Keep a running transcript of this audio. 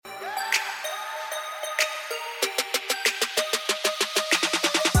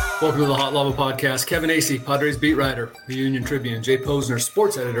Welcome to the Hot Lava Podcast. Kevin Acey, Padres beat writer, the Union Tribune. Jay Posner,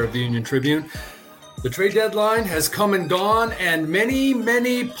 sports editor of the Union Tribune. The trade deadline has come and gone, and many,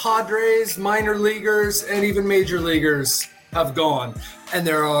 many Padres, minor leaguers, and even major leaguers have gone. And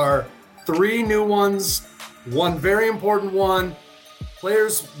there are three new ones, one very important one.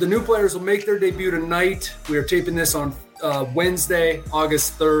 The new players will make their debut tonight. We are taping this on Wednesday,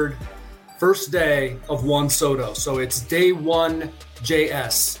 August 3rd, first day of Juan Soto. So it's day one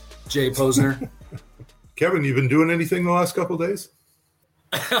JS. Jay Posner. Kevin, you been doing anything the last couple of days?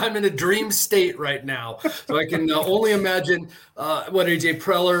 I'm in a dream state right now. So I can only imagine what AJ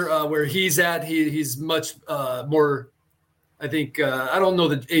Preller, where he's at. He's much more, I think, I don't know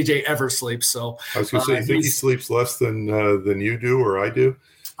that AJ ever sleeps. So I was going to say, you think he sleeps less than you do or I do?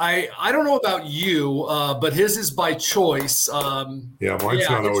 I don't know about you, but his is by choice. Mine's not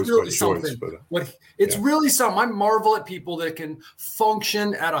always really by choice. But it's really something. I marvel at people that can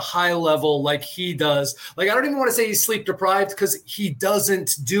function at a high level like he does. Like, I don't even want to say he's sleep deprived because he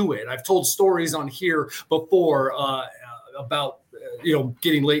doesn't do it. I've told stories on here before about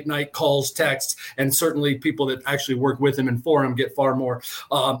getting late night calls, texts, and certainly people that actually work with him and for him get far more.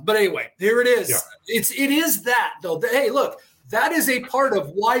 But anyway, here it is. Yeah. It is that though. Hey, look. That is a part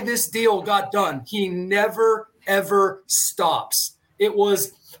of why this deal got done. He never, ever stops. It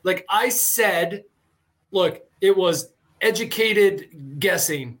was like I said, look, it was educated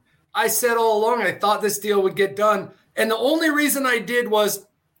guessing. I said all along I thought this deal would get done. And the only reason I did was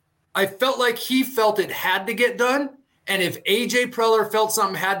I felt like he felt it had to get done. And if AJ Preller felt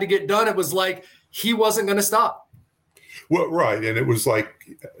something had to get done, it was like he wasn't going to stop. Well, right. And it was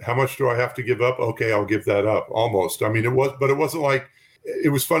like, how much do I have to give up? Okay, I'll give that up almost. I mean, it wasn't like,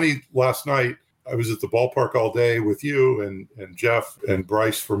 it was funny last night. I was at the ballpark all day with you and Jeff and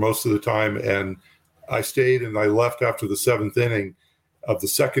Bryce for most of the time. And I stayed and I left after the seventh inning of the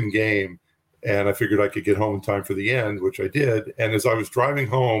second game. And I figured I could get home in time for the end, which I did. And as I was driving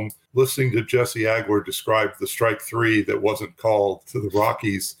home, listening to Jesse Agler describe the strike three that wasn't called to the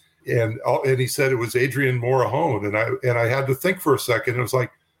Rockies, and he said it was Adrian Morejon, and I had to think for a second. It was like,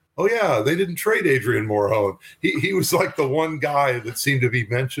 oh yeah, they didn't trade Adrian Morejon. He was like the one guy that seemed to be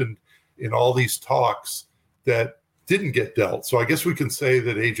mentioned in all these talks that didn't get dealt. So I guess we can say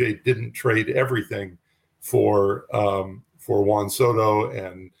that AJ didn't trade everything for Juan Soto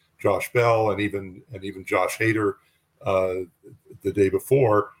and Josh Bell and even Josh Hader the day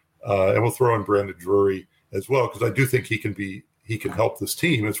before, and we'll throw in Brandon Drury as well because I do think he can help this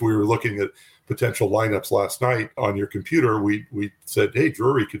team. As we were looking at potential lineups last night on your computer, we said, hey,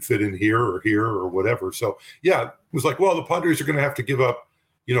 Drury could fit in here or whatever. So, yeah, it was like, well, the Padres are going to have to give up,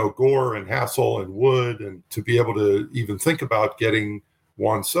 Gore and Hassel and Wood and to be able to even think about getting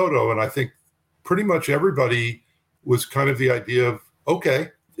Juan Soto. And I think pretty much everybody was kind of the idea of, okay,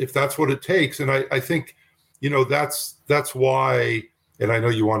 if that's what it takes. And I think, that's why. And I know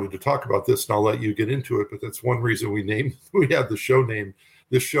you wanted to talk about this, and I'll let you get into it, but that's one reason we had the show name.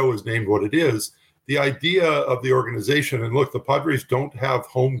 This show is named what it is. The idea of the organization, and look, the Padres don't have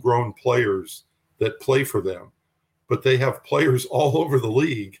homegrown players that play for them, but they have players all over the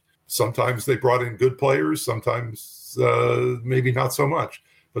league. Sometimes they brought in good players, sometimes maybe not so much,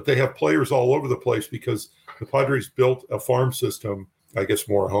 but they have players all over the place because the Padres built a farm system. I guess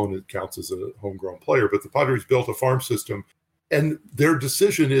Morejon counts as a homegrown player, but the Padres built a farm system. And their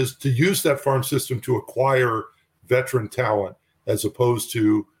decision is to use that farm system to acquire veteran talent as opposed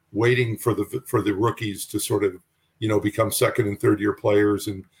to waiting for the rookies to sort of, become second and third year players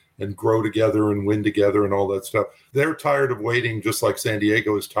and grow together and win together and all that stuff. They're tired of waiting, just like San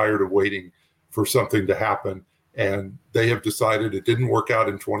Diego is tired of waiting for something to happen. And they have decided it didn't work out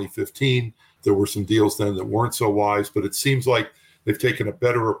in 2015. There were some deals then that weren't so wise, but it seems like they've taken a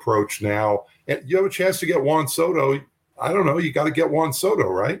better approach now. And you have a chance to get Juan Soto. I don't know. You got to get Juan Soto,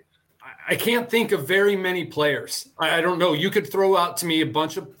 right? I can't think of very many players. I don't know. You could throw out to me a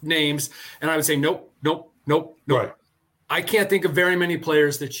bunch of names, and I would say, nope. Right. I can't think of very many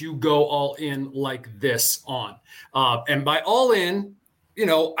players that you go all in like this on. And by all in,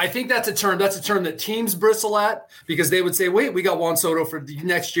 I think that's a term that teams bristle at because they would say, wait, we got Juan Soto for the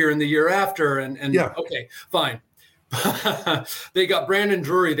next year and the year after. And yeah. Okay, fine. They got Brandon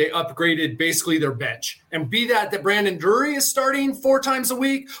Drury. They upgraded basically their bench. And be that Brandon Drury is starting 4 times a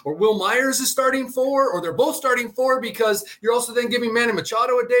week, or Will Myers is starting 4, or they're both starting 4 because you're also then giving Manny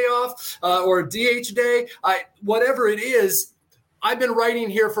Machado a day off or a DH day. Whatever it is, I've been writing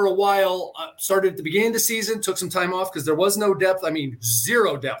here for a while, started at the beginning of the season, took some time off because there was no depth. I mean,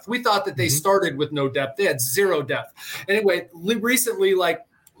 zero depth. We thought that they started with no depth. They had zero depth. Anyway, recently,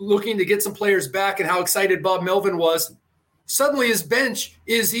 looking to get some players back and how excited Bob Melvin was, suddenly his bench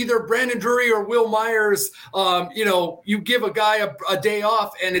is either Brandon Drury or Will Myers. You give a guy a day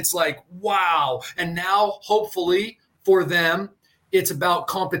off and it's like, wow. And now hopefully for them, it's about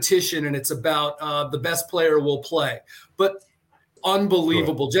competition and it's about the best player will play. But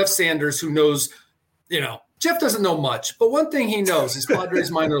unbelievable. Right. Jeff Sanders, who knows, Jeff doesn't know much, but one thing he knows is Padres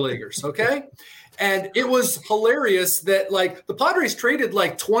minor leaguers, okay? And it was hilarious that, the Padres traded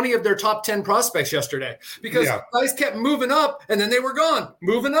 20 of their top 10 prospects yesterday because guys kept moving up and then they were gone,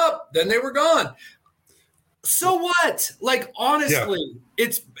 moving up, then they were gone. So what? Honestly,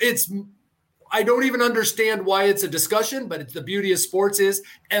 it's I don't even understand why it's a discussion, but it's the beauty of sports is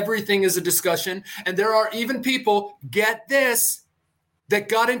everything is a discussion. And there are even people, get this, that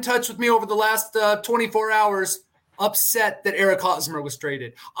got in touch with me over the last 24 hours, upset that Eric Hosmer was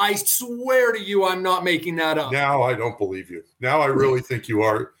traded. I swear to you, I'm not making that up. Now I don't believe you. Now I really think you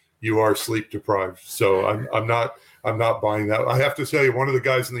are sleep deprived. So I'm not buying that. I have to tell you, one of the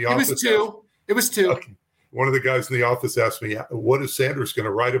guys in the office. It was two. One of the guys in the office asked me, what is Sanders going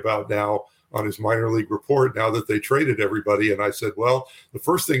to write about now on his minor league report now that they traded everybody? And I said, well, the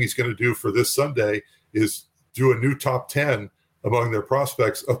first thing he's going to do for this Sunday is do a new top 10 among their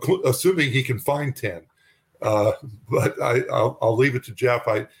prospects, assuming he can find 10. But I'll leave it to Jeff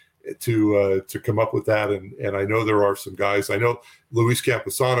to come up with that. And I know there are some guys. I know Luis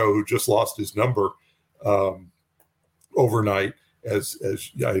Camposano, who just lost his number overnight, as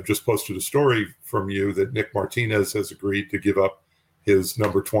I just posted a story from you that Nick Martinez has agreed to give up his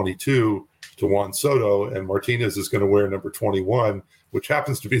number 22 to Juan Soto, and Martinez is going to wear number 21, which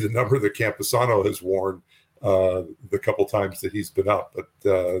happens to be the number that Camposano has worn the couple times that he's been up. But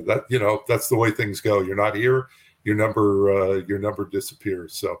that's the way things go. You're not here, your number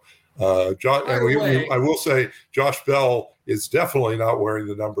disappears. So I will say Josh Bell is definitely not wearing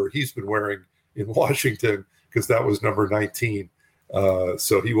the number he's been wearing in Washington, because that was number 19.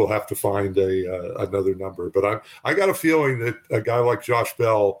 So he will have to find another number. But I got a feeling that a guy like Josh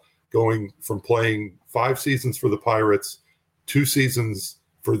Bell, going from playing 5 seasons for the Pirates, 2 seasons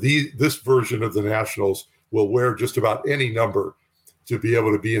for this version of the Nationals, will wear just about any number to be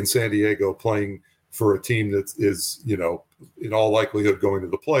able to be in San Diego playing for a team that is, in all likelihood going to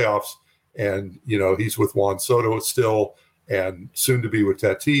the playoffs. And, he's with Juan Soto still, and soon to be with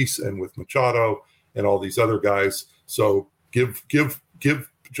Tatis and with Machado and all these other guys. So give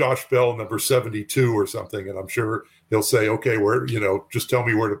Josh Bell number 72 or something, and I'm sure he'll say, okay, just tell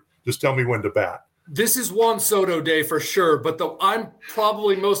me when to bat. This is Juan Soto day for sure, but I'm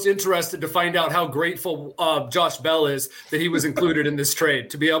probably most interested to find out how grateful Josh Bell is that he was included in this trade,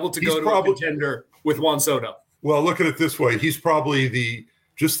 to be able to go to a contender with Juan Soto. Well, look at it this way. He's probably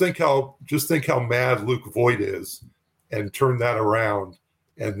just think how mad Luke Voit is, and turn that around.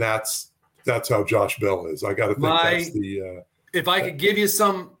 And that's how Josh Bell is. I got to think that's the, if I could give you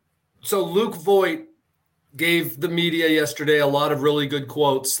some, so Luke Voit gave the media yesterday a lot of really good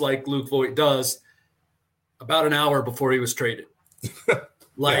quotes, like Luke Voit does, about an hour before he was traded.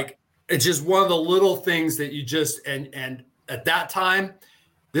 It's just one of the little things that you just, and at that time,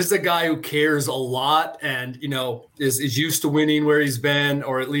 this is a guy who cares a lot and, is used to winning where he's been,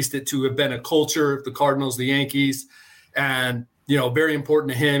 or at least to have been a culture, the Cardinals, the Yankees, and, very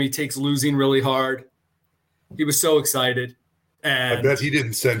important to him. He takes losing really hard. He was so excited. And I bet he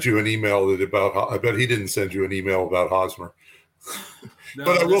didn't send you an email about Hosmer. No,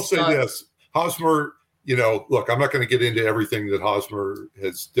 but I will say this, Hosmer, look, I'm not going to get into everything that Hosmer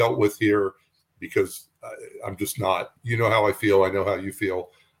has dealt with here, because I'm just not. You know how I feel. I know how you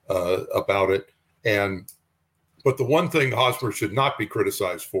feel about it. But the one thing Hosmer should not be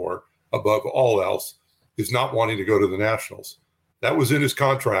criticized for, above all else, is not wanting to go to the Nationals. That was in his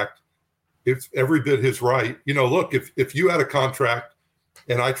contract. It's every bit his right. Look, if you had a contract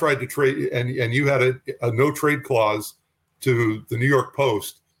and I tried to trade, and you had a no trade clause to the New York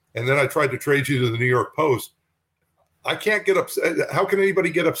Post, and then I tried to trade you to the New York Post, I can't get upset. How can anybody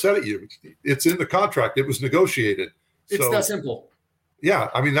get upset at you? It's in the contract. It was negotiated. It's that simple. Yeah,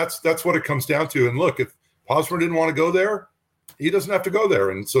 I mean, that's what it comes down to. And look, if Hosmer didn't want to go there, he doesn't have to go there.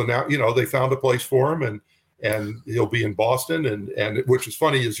 And so now, they found a place for him, and he'll be in Boston. And which is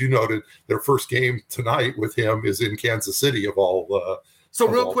funny, as you noted, their first game tonight with him is in Kansas City of all. So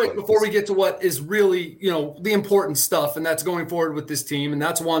real quick, before we get to what is really, the important stuff, and that's going forward with this team, and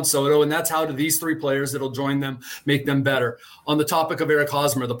that's Juan Soto, and that's how do these 3 players that'll join them make them better. On the topic of Eric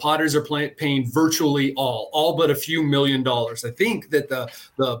Hosmer, the Padres are paying virtually all but a few $1 million. I think that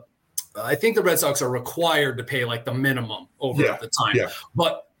the Red Sox are required to pay the minimum over at the time. Yeah.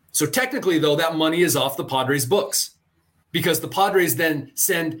 But so technically, though, that money is off the Padres' books, because the Padres then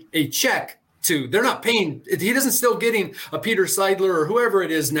send a check to. They're not paying. He doesn't still getting a Peter Seidler or whoever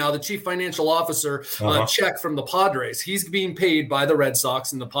it is now, the chief financial officer, check from the Padres. He's being paid by the Red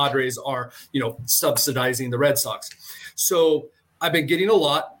Sox, and the Padres are, subsidizing the Red Sox. So I've been getting a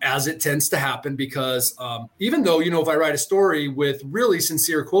lot, as it tends to happen, because even though, if I write a story with really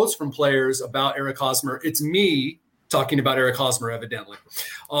sincere quotes from players about Eric Hosmer, it's me talking about Eric Hosmer, evidently.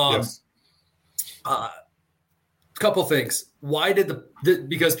 Yes. Couple things. Why did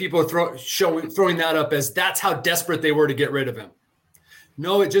because people are throwing that up as that's how desperate they were to get rid of him.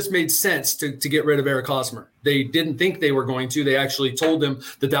 No, it just made sense to get rid of Eric Hosmer. They didn't think they were going to. They actually told him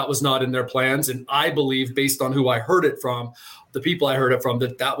that was not in their plans. And I believe, based on who I heard it from, the people I heard it from,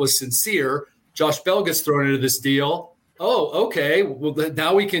 that was sincere. Josh Bell gets thrown into this deal. Oh, okay. Well,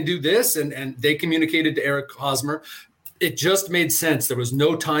 now we can do this. And they communicated to Eric Hosmer. It just made sense. There was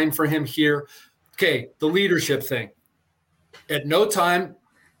no time for him here. Okay, the leadership thing. At no time,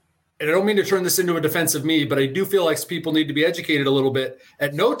 and I don't mean to turn this into a defense of me, but I do feel like people need to be educated a little bit.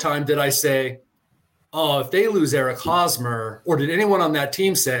 At no time did I say, oh, if they lose Eric Hosmer, or did anyone on that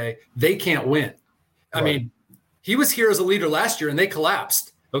team say they can't win? I mean, he was here as a leader last year and they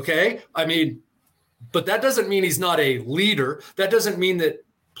collapsed. Okay. I mean, but that doesn't mean he's not a leader. That doesn't mean that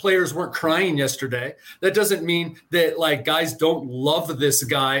players weren't crying yesterday. That doesn't mean that guys don't love this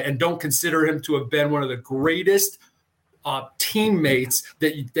guy and don't consider him to have been one of the greatest teammates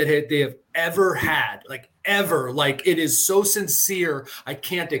that they have ever had, ever. It is so sincere, I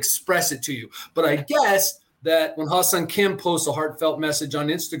can't express it to you. But I guess that when Ha-Seong Kim posts a heartfelt message on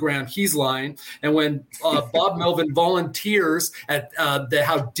Instagram, he's lying. And when Bob Melvin volunteers at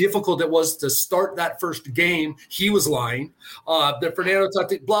how difficult it was to start that first game, he was lying. That Fernando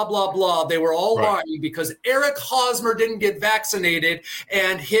Tatis, blah, blah, blah, they were all lying because Eric Hosmer didn't get vaccinated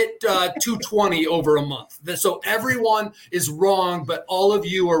and hit 220 over a month. So everyone is wrong, but all of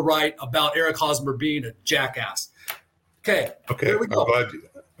you are right about Eric Hosmer being a jackass. Okay. Here we go.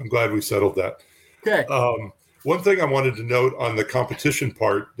 I'm glad we settled that. Okay. One thing I wanted to note on the competition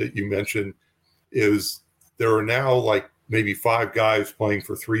part that you mentioned is there are now maybe 5 guys playing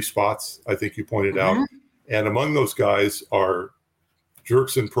for 3 spots, I think you pointed out. And among those guys are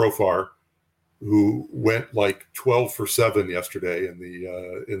Jurickson Profar, who went 12 for 7 yesterday in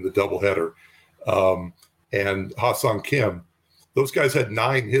the doubleheader, and Ha-Seong Kim. Those guys had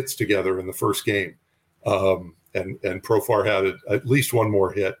 9 hits together in the first game, and Profar had at least one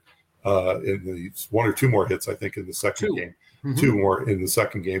more hit. In the 1 or 2 more hits, I think, in the second game. 2 more in the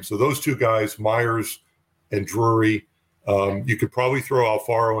second game. So those 2 guys, Myers and Drury, you could probably throw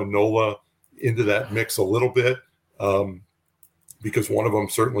Alfaro and Nola into that mix a little bit, because one of them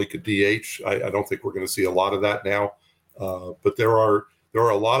certainly could DH. I don't think we're going to see a lot of that now, but there are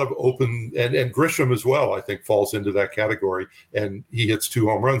a lot of open, and Grisham as well, I think, falls into that category, and he hits 2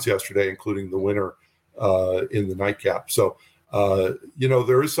 home runs yesterday, including the winner in the nightcap. So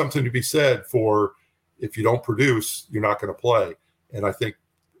there is something to be said for if you don't produce, you're not going to play. And I think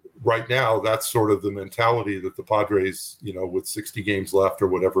right now that's sort of the mentality that the Padres, with 60 games left or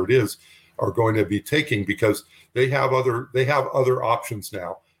whatever it is, are going to be taking, because they have other options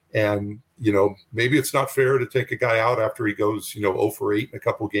now. And, maybe it's not fair to take a guy out after he goes, 0 for 8 in a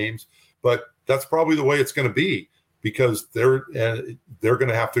couple of games, but that's probably the way it's going to be, because they're going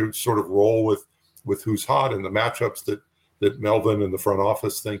to have to sort of roll with who's hot and the matchups that Melvin and the front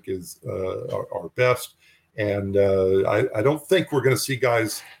office think are best. And I don't think we're going to see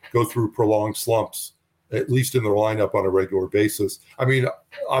guys go through prolonged slumps, at least in their lineup on a regular basis. I mean,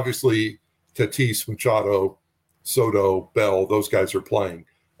 obviously, Tatis, Machado, Soto, Bell, those guys are playing.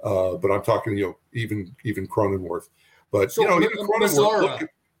 But I'm talking, even Cronenworth. But, so, even Cronenworth.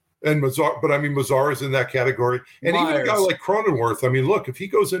 And Mazar, but I mean, Mazara's in that category. And Myers. Even a guy like Cronenworth, I mean, look, if he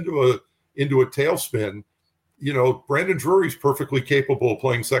goes into a tailspin, Brandon Drury's perfectly capable of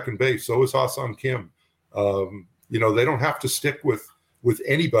playing second base. So is Ha-Seong Kim. They don't have to stick with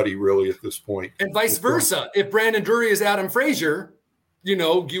anybody really at this point. And vice versa. If Brandon Drury is Adam Frazier, you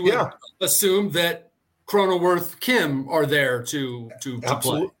would assume that Cronenworth, Kim are there to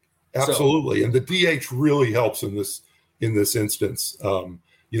play. Absolutely. So. And the DH really helps in this instance.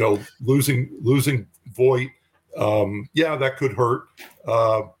 Losing Voit, that could hurt.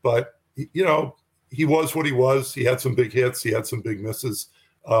 But he was what he was. He had some big hits. He had some big misses.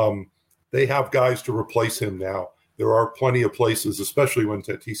 They have guys to replace him now. There are plenty of places, especially when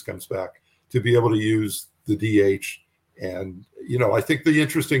Tatis comes back, to be able to use the DH. And, I think the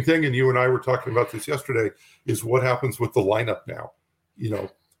interesting thing, and you and I were talking about this yesterday, is what happens with the lineup now.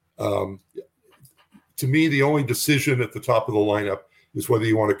 To me, the only decision at the top of the lineup is whether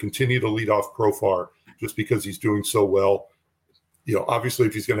you want to continue to lead off Profar just because he's doing so well. Obviously,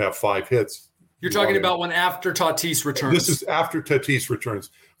 if he's going to have 5 hits, You're talking about when after Tatis returns. This is after Tatis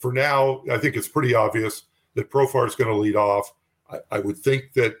returns. For now, I think it's pretty obvious that Profar is going to lead off. I would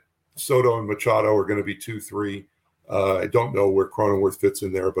think that Soto and Machado are going to be 2-3. I don't know where Cronenworth fits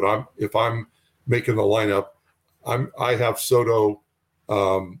in there, but if I'm making the lineup, I have Soto,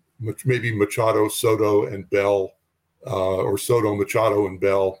 maybe Machado, Soto, and Bell, or Soto, Machado, and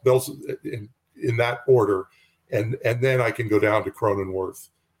Bell. Bell's in that order, and then I can go down to Cronenworth,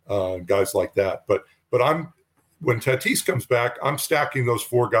 guys like that. But when Tatis comes back, I'm stacking those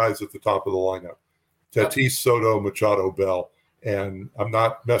 4 guys at the top of the lineup: Tatis, Soto, Machado, Bell. And I'm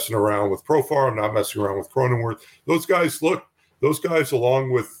not messing around with Profar. I'm not messing around with Cronenworth. Those guys,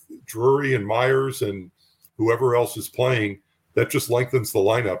 along with Drury and Myers and whoever else is playing, that just lengthens the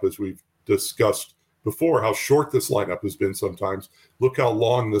lineup, as we've discussed before, how short this lineup has been sometimes. Look how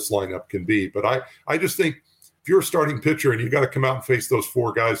long this lineup can be. But I just think if you're a starting pitcher and you got to come out and face those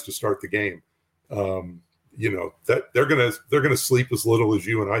 4 guys to start the game, that they're gonna sleep as little as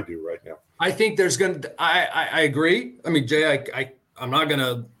you and I do right now. I think I agree. I mean, Jay, I'm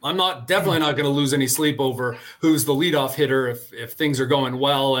definitely not gonna lose any sleep over who's the leadoff hitter if things are going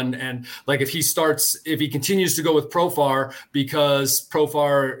well, and like if he continues to go with Profar, because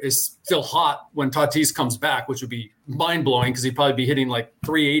Profar is still hot when Tatis comes back, which would be mind blowing because he'd probably be hitting like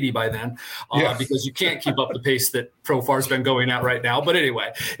 380 by then, because you can't keep up the pace that Profar's been going at right now. But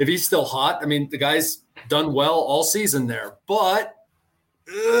anyway, if he's still hot, I mean, the guy's done well all season there, but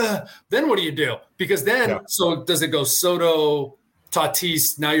then what do you do? Because then, so does it go Soto,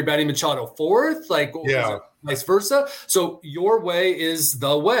 Tatis, now you're batting Machado 4th? Like, vice versa? So your way is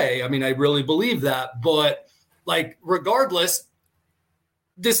the way. I mean, I really believe that. But, like, regardless,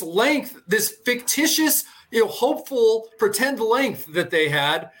 this length, this fictitious, hopeful pretend length that they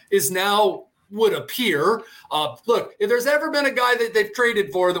had is now would appear. Look, if there's ever been a guy that they've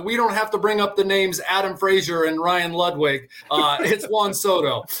traded for that we don't have to bring up the names Adam Frazier and Ryan Ludwig, it's Juan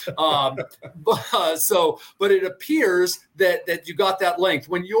Soto. But it appears that you got that length.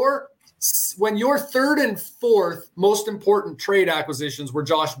 When your 3rd and 4th most important trade acquisitions were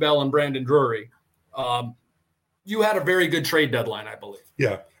Josh Bell and Brandon Drury, you had a very good trade deadline, I believe.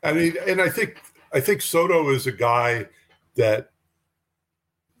 Yeah, I mean, and I think Soto is a guy that,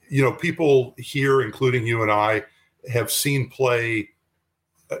 people here, including you and I, have seen play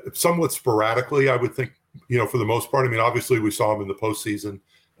somewhat sporadically, I would think, for the most part. I mean, obviously we saw him in the postseason,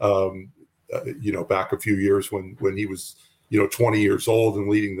 back a few years when he was, 20 years old and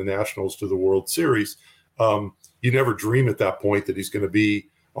leading the Nationals to the World Series. You never dream at that point that he's going to be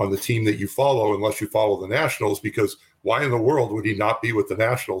on the team that you follow unless you follow the Nationals, because why in the world would he not be with the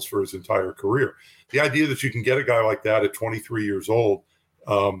Nationals for his entire career? The idea that you can get a guy like that at 23 years old,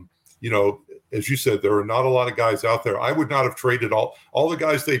 as you said, there are not a lot of guys out there. I would not have traded all the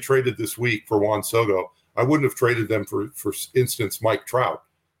guys they traded this week for Juan Soto. I wouldn't have traded them for instance, Mike Trout,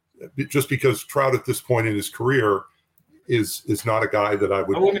 just because Trout at this point in his career is not a guy that I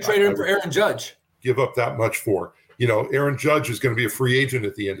wouldn't trade him for Aaron Judge. Give up that much for. Aaron Judge is going to be a free agent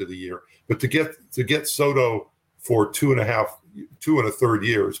at the end of the year, but to get Soto for 2.5, 2 1/3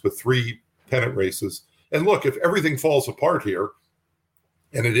 years, but 3 pennant races. And look, if everything falls apart here,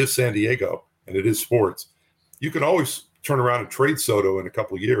 and it is San Diego, and it is sports, you can always turn around and trade Soto in a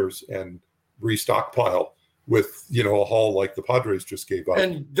couple of years and restockpile with, a haul like the Padres just gave up.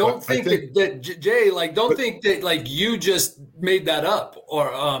 And don't think that Jay, think that you just made that up, or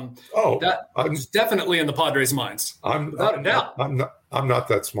that's definitely in the Padres' minds. Without a doubt. I'm not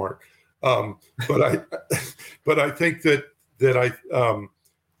that smart. But I think that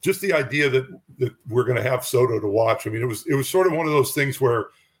just the idea that we're going to have Soto to watch. I mean, it was sort of one of those things where,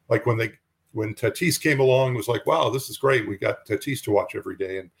 like, when Tatis came along, it was like, wow, this is great. We got Tatis to watch every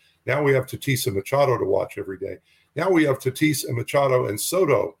day. And now we have Tatis and Machado to watch every day. Now we have Tatis and Machado and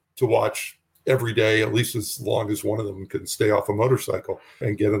Soto to watch every day, at least as long as one of them can stay off a motorcycle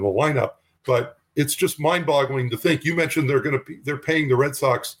and get in the lineup. But it's just mind-boggling to think. You mentioned they're paying the Red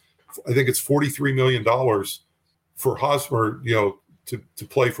Sox, I think it's $43 million for Hosmer, to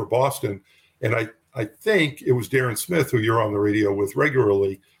play for Boston. And I think it was Darren Smith, who you're on the radio with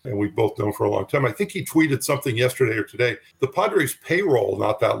regularly, and we've both known for a long time. I think he tweeted something yesterday or today. The Padres' payroll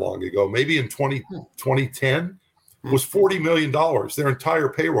not that long ago, maybe in 2010, was $40 million, their entire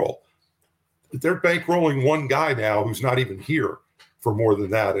payroll. They're bankrolling one guy now who's not even here for more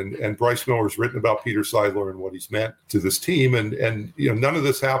than that. And Bryce Miller's written about Peter Seidler and what he's meant to this team. And none of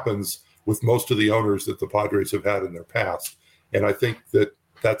this happens with most of the owners that the Padres have had in their past. And I think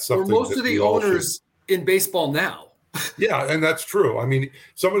that's something. For most of the owners in baseball now. Yeah, and that's true. I mean,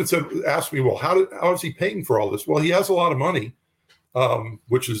 someone asked me, well, how is he paying for all this? Well, he has a lot of money,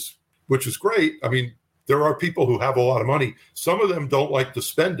 which is which is great. I mean, there are people who have a lot of money. Some of them don't like to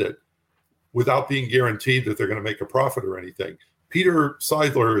spend it without being guaranteed that they're going to make a profit or anything. Peter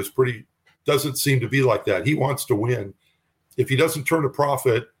Seidler doesn't seem to be like that. He wants to win. If he doesn't turn a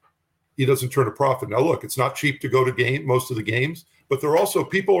profit, he doesn't turn a profit. Now, look, it's not cheap to go to most of the games, but there are also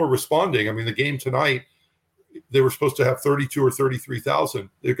people are responding. I mean, the game tonight, they were supposed to have 32 or 33,000.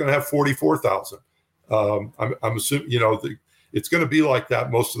 They're going to have 44,000. I'm assuming, it's going to be like that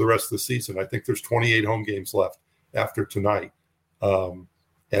most of the rest of the season. I think there's 28 home games left after tonight. And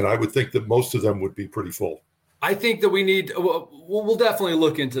I would think that most of them would be pretty full. I think that we'll definitely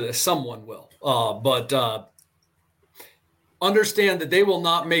look into this. Someone will. But understand that they will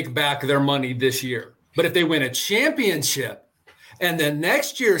not make back their money this year. But if they win a championship and then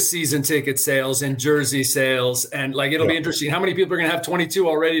next year's season ticket sales and jersey sales, and it'll be interesting. How many people are going to have 22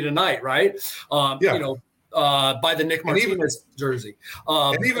 already tonight, right? By the Nick Martinez jersey.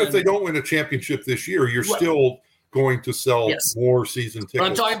 And even if they don't win a championship this year, you're still going to sell more season tickets. But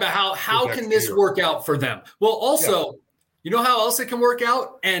I'm talking about how can this work out for them? Well, also, you know how else it can work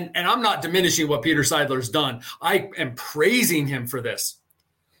out? And I'm not diminishing what Peter Seidler's done. I am praising him for this.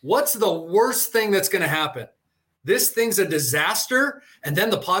 What's the worst thing that's going to happen? This thing's a disaster, and then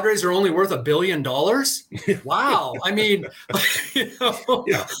the Padres are only worth $1 billion? Wow. I mean,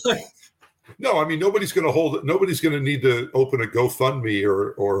 No, I mean, nobody's going to hold it. Nobody's going to need to open a GoFundMe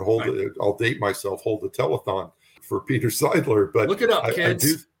or hold it. I'll date myself, hold a telethon for Peter Seidler. But look it up,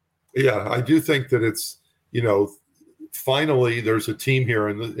 kids. I do think that it's, finally there's a team here,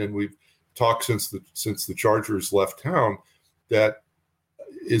 and we've talked since the Chargers left town, that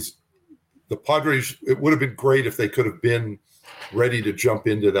is the Padres. It would have been great if they could have been ready to jump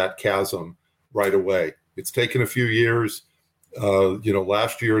into that chasm right away. It's taken a few years.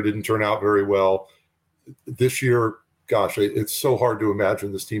 Last year it didn't turn out very well. This year, gosh, it's so hard to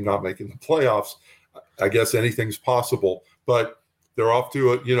imagine this team not making the playoffs. I guess anything's possible, but they're off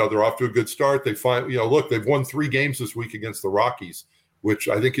to a good start. They they've won 3 games this week against the Rockies, which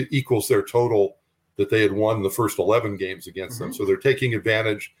I think it equals their total that they had won the first 11 games against them. So they're taking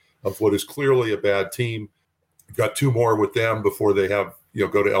advantage of what is clearly a bad team. Got 2 more with them before they have,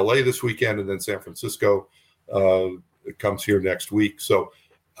 go to LA this weekend, and then San Francisco. It comes here next week. So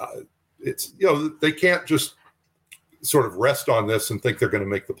it's, they can't just sort of rest on this and think they're going to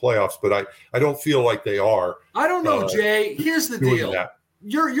make the playoffs, but I don't feel like they are. I don't know, Jay. Here's the deal.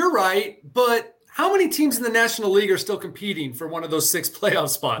 You're right, but how many teams in the National League are still competing for one of those 6 playoff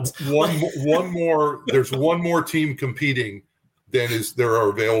spots? One more. There's one more team competing than there are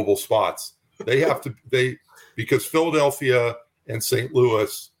available spots. Because Philadelphia and St.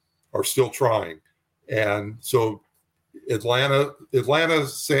 Louis are still trying. And so Atlanta,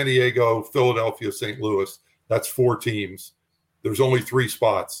 San Diego, Philadelphia, St. Louis, that's 4 teams. There's only 3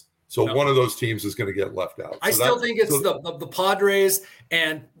 spots. So one of those teams is going to get left out. I still think it's the Padres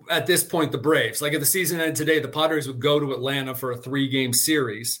and at this point the Braves. Like if the season ended today, the Padres would go to Atlanta for a 3-game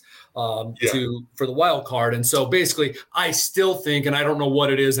series for the wild card. And so basically I still think, and I don't know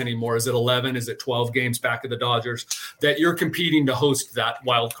what it is anymore. Is it 11? Is it 12 games back of the Dodgers? That you're competing to host that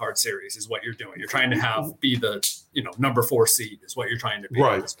wild card series is what you're doing. You're trying to be the number 4 seed is what you're trying to be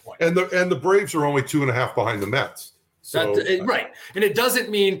at this point. And the Braves are only 2.5 behind the Mets. So, right. And it doesn't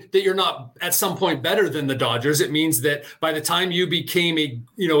mean that you're not at some point better than the Dodgers. It means that by the time you became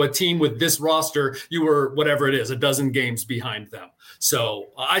a team with this roster, you were whatever it is, a dozen games behind them. So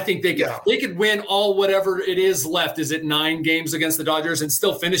I think they could win all whatever it is left. Is it 9 games against the Dodgers and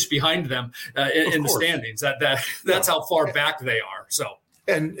still finish behind them in the standings? That's how far back they are. So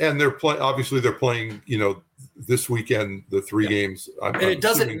and they're playing this weekend, the 3 games. And it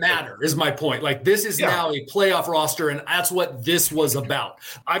doesn't matter, is my point. Like this is now a playoff roster, and that's what this was about.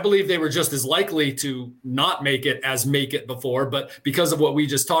 I believe they were just as likely to not make it as make it before, but because of what we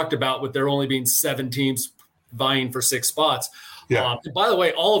just talked about, with there only being 7 teams vying for 6 spots. And by the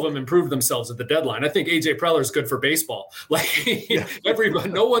way, all of them improved themselves at the deadline. I think AJ Preller is good for baseball. Everybody,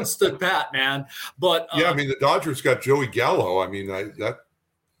 no one stood pat, man. But the Dodgers got Joey Gallo. I mean,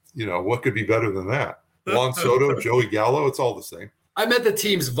 what could be better than that? Juan Soto, Joey Gallo, it's all the same. I meant the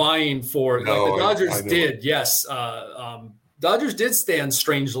teams vying for the Dodgers did. Yes. Dodgers did stand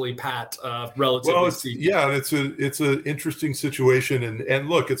strangely pat relatively speaking. Yeah, it's an interesting situation. And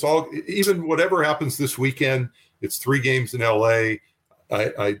look, it's all, even whatever happens this weekend, it's 3 games in LA.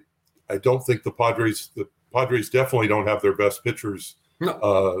 I don't think the Padres definitely don't have their best pitchers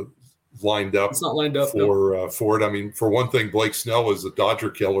lined up. It's not lined up for it. I mean, for one thing, Blake Snell is a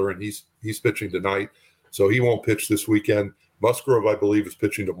Dodger killer, and he's pitching tonight. So he won't pitch this weekend. Musgrove, I believe, is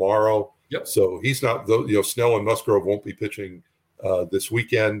pitching tomorrow. Yep. So he's not, Snell and Musgrove won't be pitching this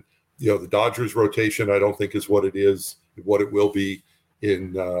weekend. the Dodgers rotation, I don't think is what it will be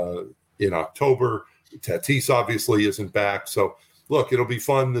in October. Tatis obviously isn't back. So look, it'll be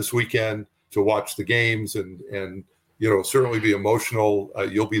fun this weekend to watch the games and certainly be emotional.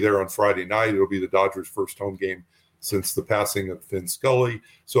 You'll be there on Friday night. It'll be the Dodgers' first home game since the passing of Vin Scully.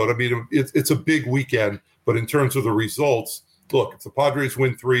 So, I mean, it's a big weekend. But in terms of the results, look, if the Padres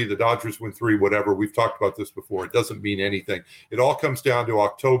win 3, the Dodgers win 3, whatever, we've talked about this before, it doesn't mean anything. It all comes down to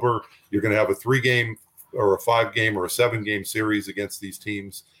October. You're going to have a 3-game or a 5-game or a 7-game series against these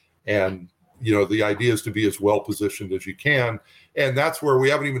teams. And, the idea is to be as well positioned as you can. And that's where we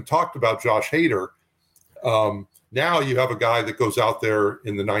haven't even talked about Josh Hader. Now you have a guy that goes out there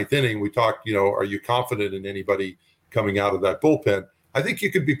in the 9th inning. We talked, are you confident in anybody coming out of that bullpen? I think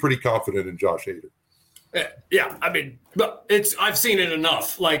you could be pretty confident in Josh Hader. Yeah, I mean, I've seen it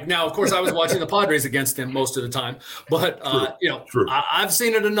enough. Like now, of course, I was watching the Padres against him most of the time, but True. I've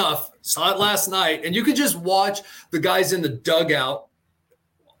seen it enough. Saw it last night, and you could just watch the guys in the dugout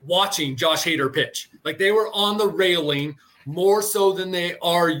watching Josh Hader pitch. Like they were on the railing more so than they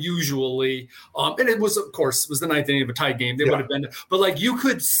are usually. And it was, of course, the 9th inning of a tied game. They would have been, but like you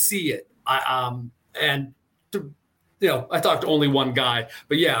could see it. I talked to only one guy,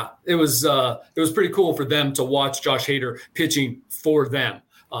 but yeah, it was pretty cool for them to watch Josh Hader pitching for them.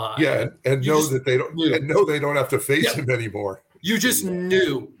 And know they don't have to face him anymore. You just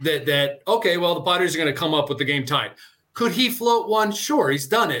knew that okay, well, the Padres are going to come up with the game tied. Could he float one? Sure, he's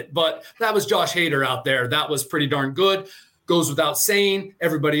done it, but that was Josh Hader out there. That was pretty darn good. Goes without saying,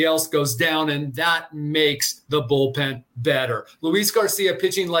 everybody else goes down, and that makes the bullpen better. Luis Garcia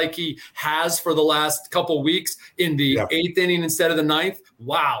pitching like he has for the last couple weeks in the 8th inning instead of the 9th.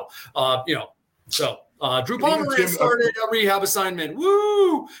 Wow. Drew Pomeranz started a rehab assignment.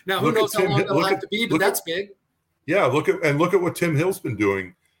 Woo! Now, who knows how long it'll have to be, but that's big. Yeah, look at what Tim Hill's been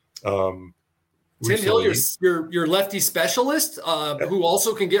doing. Tim Hill, your lefty specialist, who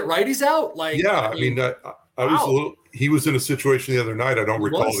also can get righties out. He was in a situation the other night. I don't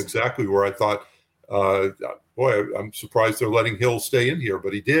recall exactly where I thought, I'm surprised they're letting Hill stay in here,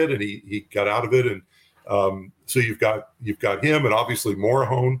 but he did, and he got out of it. And so you've got him, and obviously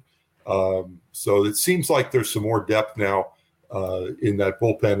Morahone. So it seems like there's some more depth now in that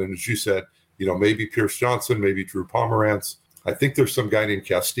bullpen. And as you said, maybe Pierce Johnson, maybe Drew Pomeranz. I think there's some guy named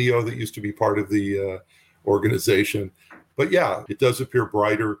Castillo that used to be part of the organization. But yeah, it does appear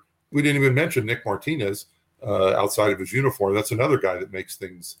brighter. We didn't even mention Nick Martinez outside of his uniform. That's another guy that makes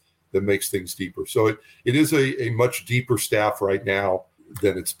things deeper. So it is a much deeper staff right now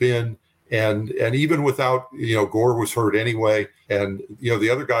than it's been. And even without, Gore was hurt anyway. And,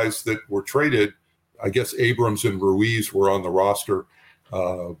 the other guys that were traded, I guess Abrams and Ruiz were on the roster.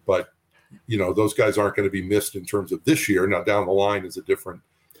 But those guys aren't going to be missed in terms of this year. Now down the line is a different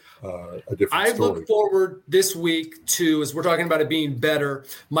story. Look forward this week to, as we're talking about it being better,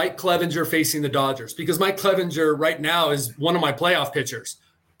 Mike Clevinger facing the Dodgers, because Mike Clevinger right now is one of my playoff pitchers.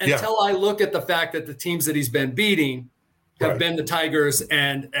 Until I look at the fact that the teams that he's been beating have been the Tigers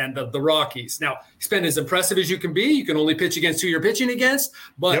and the Rockies. Now, he's been as impressive as you can be. You can only pitch against who you're pitching against,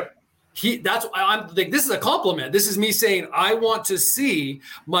 but I'm like, this is a compliment. This is me saying I want to see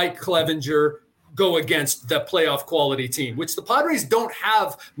Mike Clevinger go against the playoff quality team, which the Padres don't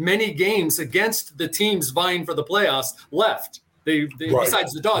have many games against the teams vying for the playoffs left. They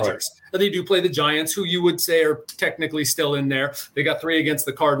besides the Dodgers. They do play the Giants, who you would say are technically still in there. They got 3 against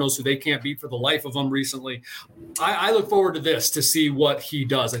the Cardinals, who they can't beat for the life of them recently. I look forward to this to see what he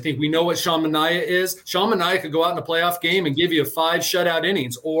does. I think we know what Sean Manaea is. Sean Manaea could go out in a playoff game and give you 5 shutout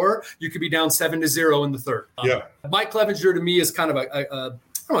innings, or you could be down 7-0 in the third. Mike Clevinger to me is kind of a I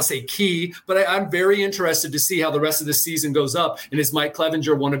don't want to say key, but I'm very interested to see how the rest of the season goes up. And is Mike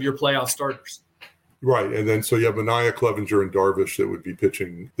Clevinger one of your playoff starters? Right. And then so you have Manaea, Clevinger, and Darvish that would be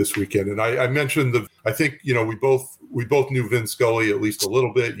pitching this weekend. And I mentioned I think, we both knew Vin Scully at least a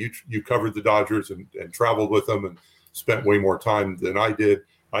little bit. You covered the Dodgers and traveled with them and spent way more time than I did.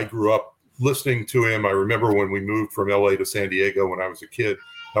 I grew up listening to him. I remember when we moved from LA to San Diego when I was a kid,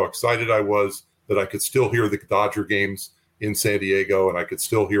 how excited I was that I could still hear the Dodger games in San Diego, and I could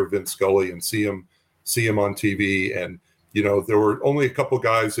still hear Vin Scully and see him on TV. And there were only a couple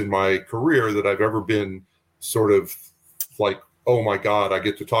guys in my career that I've ever been sort of like, oh my God, I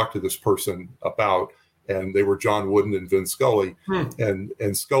get to talk to this person about. And they were John Wooden and Vin Scully.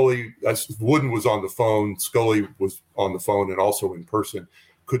 And Scully, Wooden was on the phone. Scully was on the phone and also in person.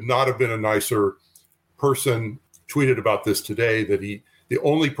 Could not have been a nicer person. Tweeted about this today that the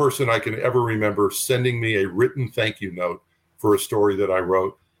only person I can ever remember sending me a written thank you note for a story that I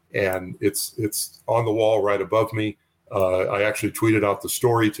wrote. And it's on the wall right above me. I actually tweeted out the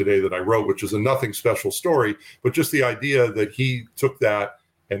story today that I wrote, which is a nothing special story, but just the idea that he took that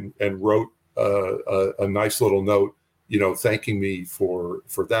and wrote a nice little note, thanking me for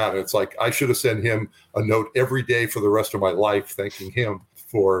that. And it's like, I should have sent him a note every day for the rest of my life, thanking him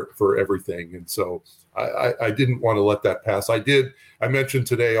for everything. And so I didn't want to let that pass. I mentioned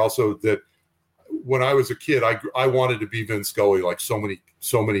today also that when I was a kid, I wanted to be Vin Scully, like so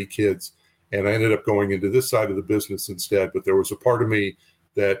many kids. And I ended up going into this side of the business instead. But there was a part of me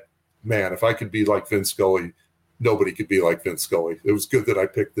that, man, if I could be like Vin Scully, nobody could be like Vin Scully. It was good that I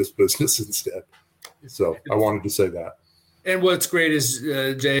picked this business instead. So I wanted to say that. And what's great is,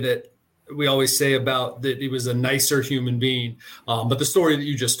 Jay, that we always say about that he was a nicer human being. But the story that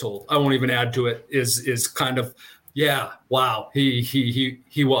you just told, I won't even add to it, is kind of, yeah, wow, he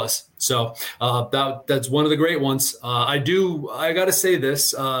was. So that's one of the great ones. I got to say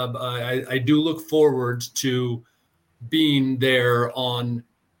this. I do look forward to being there on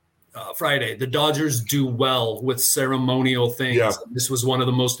Friday. The Dodgers do well with ceremonial things. Yeah. This was one of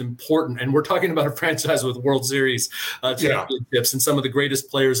the most important, and we're talking about a franchise with World Series championships and some of the greatest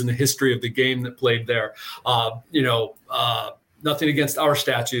players in the history of the game that played there. Nothing against our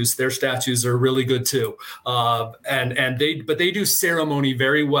statues. Their statues are really good too. But they do ceremony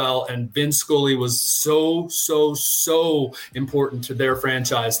very well. And Vin Scully was so important to their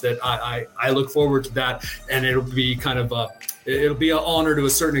franchise that I look forward to that. And it'll be kind of it'll be an honor to a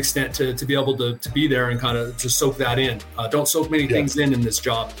certain extent to be able to be there and kind of to soak that in. Don't soak many things in this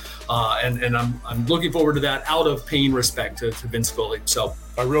job. And I'm looking forward to that out of paying respect to Vin Scully. So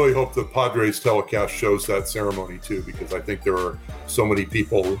I really hope the Padres telecast shows that ceremony too, because I think there are so many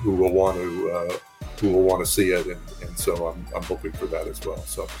people who will want to see it, and so I'm hoping for that as well.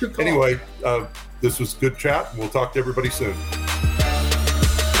 So anyway, this was good chat. We'll talk to everybody soon.